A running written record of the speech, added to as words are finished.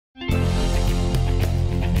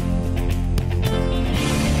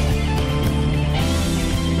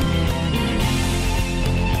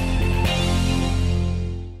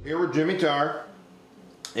with Jimmy Tarr,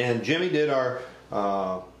 and Jimmy did our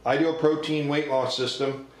Ideal Protein weight loss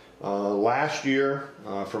system last year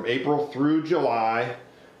from April through July.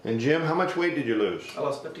 And Jim, how much weight did you lose? I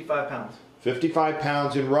lost 55 pounds. 55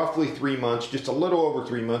 pounds in roughly 3 months, just a little over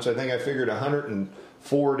 3 months. I think I figured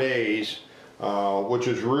 104 days, which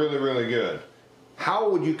is really, really good. How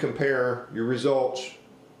would you compare your results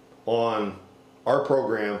on our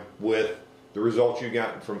program with the results you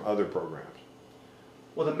got from other programs?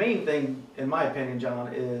 Well, the main thing, in my opinion,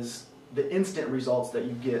 John, is the instant results that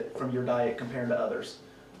you get from your diet compared to others.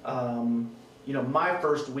 You know, my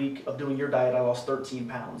first week of doing your diet, I lost 13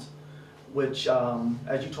 pounds, which,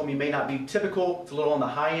 as you told me, may not be typical. It's a little on the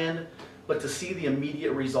high end, but to see the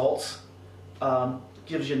immediate results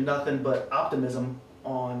gives you nothing but optimism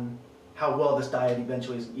on how well this diet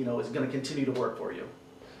eventually is, is going to continue to work for you.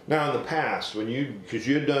 Now, in the past, because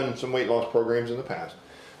you had done some weight loss programs in the past,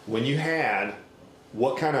 when you had,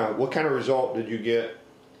 what kind of result did you get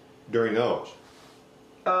during those?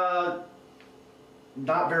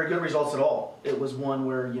 Not very good results at all. It was one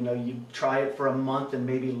where, you try it for a month and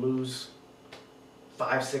maybe lose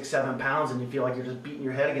 5, 6, 7 pounds, and you feel like you're just beating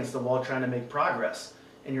your head against the wall trying to make progress,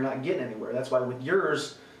 and you're not getting anywhere. That's why with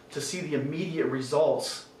yours, to see the immediate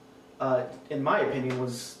results, in my opinion,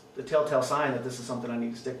 was the telltale sign that this is something I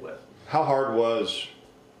need to stick with. How hard was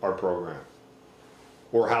our program?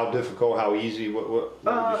 Or how difficult, how easy? What would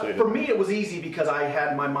you say? For me, it was easy because I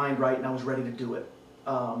had my mind right and I was ready to do it.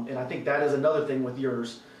 And I think that is another thing with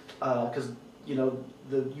yours, because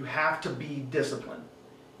you have to be disciplined.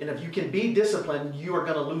 And if you can be disciplined, you are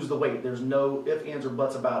going to lose the weight. There's no ifs, ands, or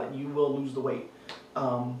buts about it. You will lose the weight.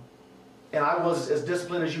 And I was as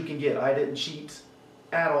disciplined as you can get. I didn't cheat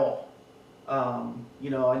at all. I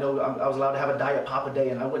know I was allowed to have a diet pop a day,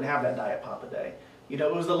 and I wouldn't have that diet pop a day.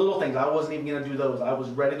 It was the little things. I wasn't even going to do those. I was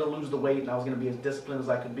ready to lose the weight, and I was going to be as disciplined as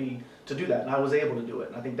I could be to do that, and I was able to do it.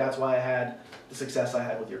 And I think that's why I had the success I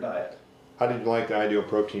had with your diet. How did you like the Ideal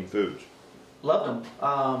Protein foods? Loved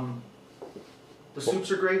them. The soups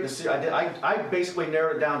are great. I basically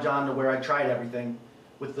narrowed it down, John, to where I tried everything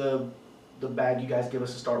with the bag you guys give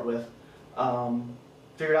us to start with.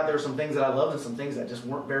 Figured out there were some things that I loved and some things that just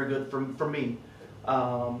weren't very good for me.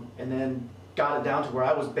 And then got it down to where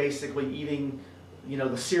I was basically eating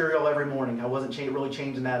the cereal every morning. I wasn't really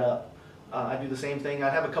changing that up. I do the same thing.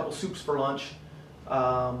 I'd have a couple soups for lunch,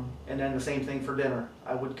 and then the same thing for dinner.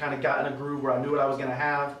 I would kind of got in a groove where I knew what I was going to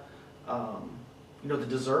have. The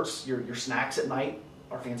desserts, your snacks at night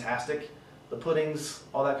are fantastic. The puddings,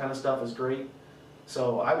 all that kind of stuff is great.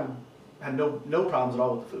 So I had no problems at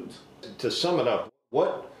all with the foods. To sum it up,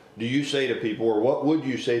 what do you say to people, or what would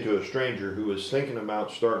you say to a stranger who is thinking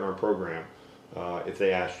about starting our program if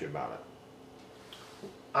they asked you about it?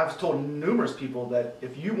 I've told numerous people that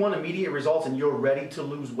if you want immediate results and you're ready to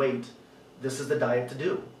lose weight, this is the diet to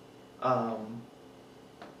do.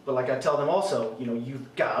 But like I tell them also,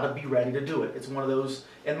 you've got to be ready to do it. It's one of those,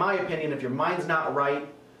 in my opinion, if your mind's not right,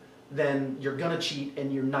 then you're going to cheat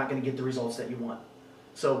and you're not going to get the results that you want.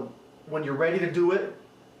 So when you're ready to do it,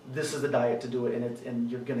 this is the diet to do it, and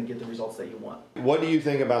you're going to get the results that you want. What do you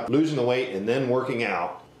think about losing the weight and then working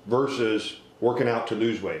out versus working out to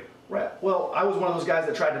lose weight? Right. Well, I was one of those guys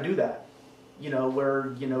that tried to do that.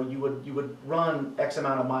 Where you would run X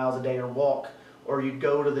amount of miles a day or walk, or you'd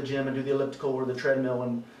go to the gym and do the elliptical or the treadmill,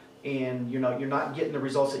 and you're not getting the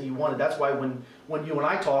results that you wanted. That's why when you and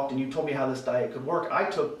I talked and you told me how this diet could work, I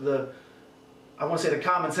took the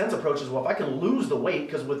common sense approach as well. If I can lose the weight,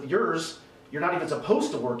 because with yours you're not even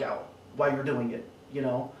supposed to work out while you're doing it,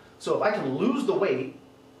 So if I can lose the weight,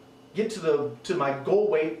 get to my goal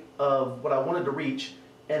weight of what I wanted to reach,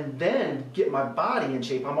 and then get my body in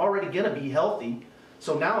shape, I'm already going to be healthy.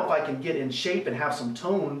 So now if I can get in shape and have some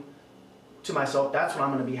tone to myself, that's what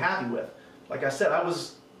I'm going to be happy with. Like I said, I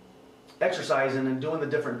was exercising and doing the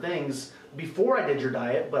different things before I did your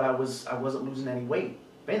diet, but I wasn't losing any weight.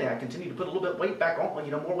 If anything, I continued to put a little bit of weight back on,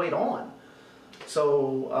 more weight on.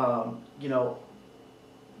 So, you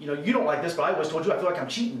don't like this, but I always told you I feel like I'm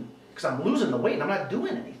cheating because I'm losing the weight and I'm not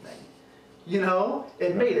doing anything.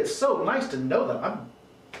 It made it so nice to know that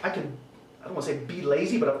I don't want to say be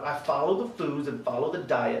lazy, but if I follow the foods and follow the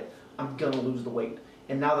diet, I'm going to lose the weight.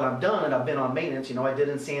 And now that I'm done and I've been on maintenance, I did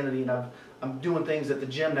Insanity, and I'm doing things at the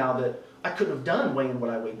gym now that I couldn't have done weighing what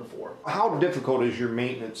I weighed before. How difficult is your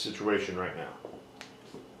maintenance situation right now?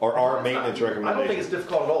 Or our maintenance recommendation? I don't think it's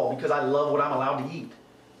difficult at all because I love what I'm allowed to eat.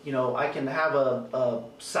 I can have a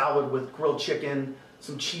salad with grilled chicken,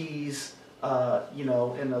 some cheese,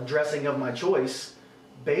 and a dressing of my choice,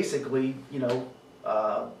 basically,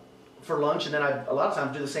 for lunch, and then I a lot of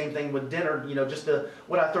times do the same thing with dinner. Just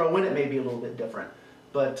what I throw in it may be a little bit different.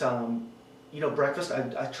 But you know, breakfast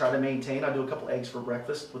I try to maintain. I do a couple eggs for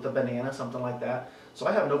breakfast with a banana, something like that. So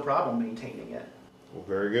I have no problem maintaining it. Well,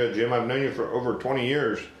 very good, Jim. I've known you for over 20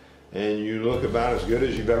 years, and you look about as good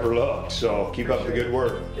as you've ever looked. So keep up the good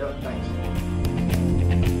work. Yep, thanks.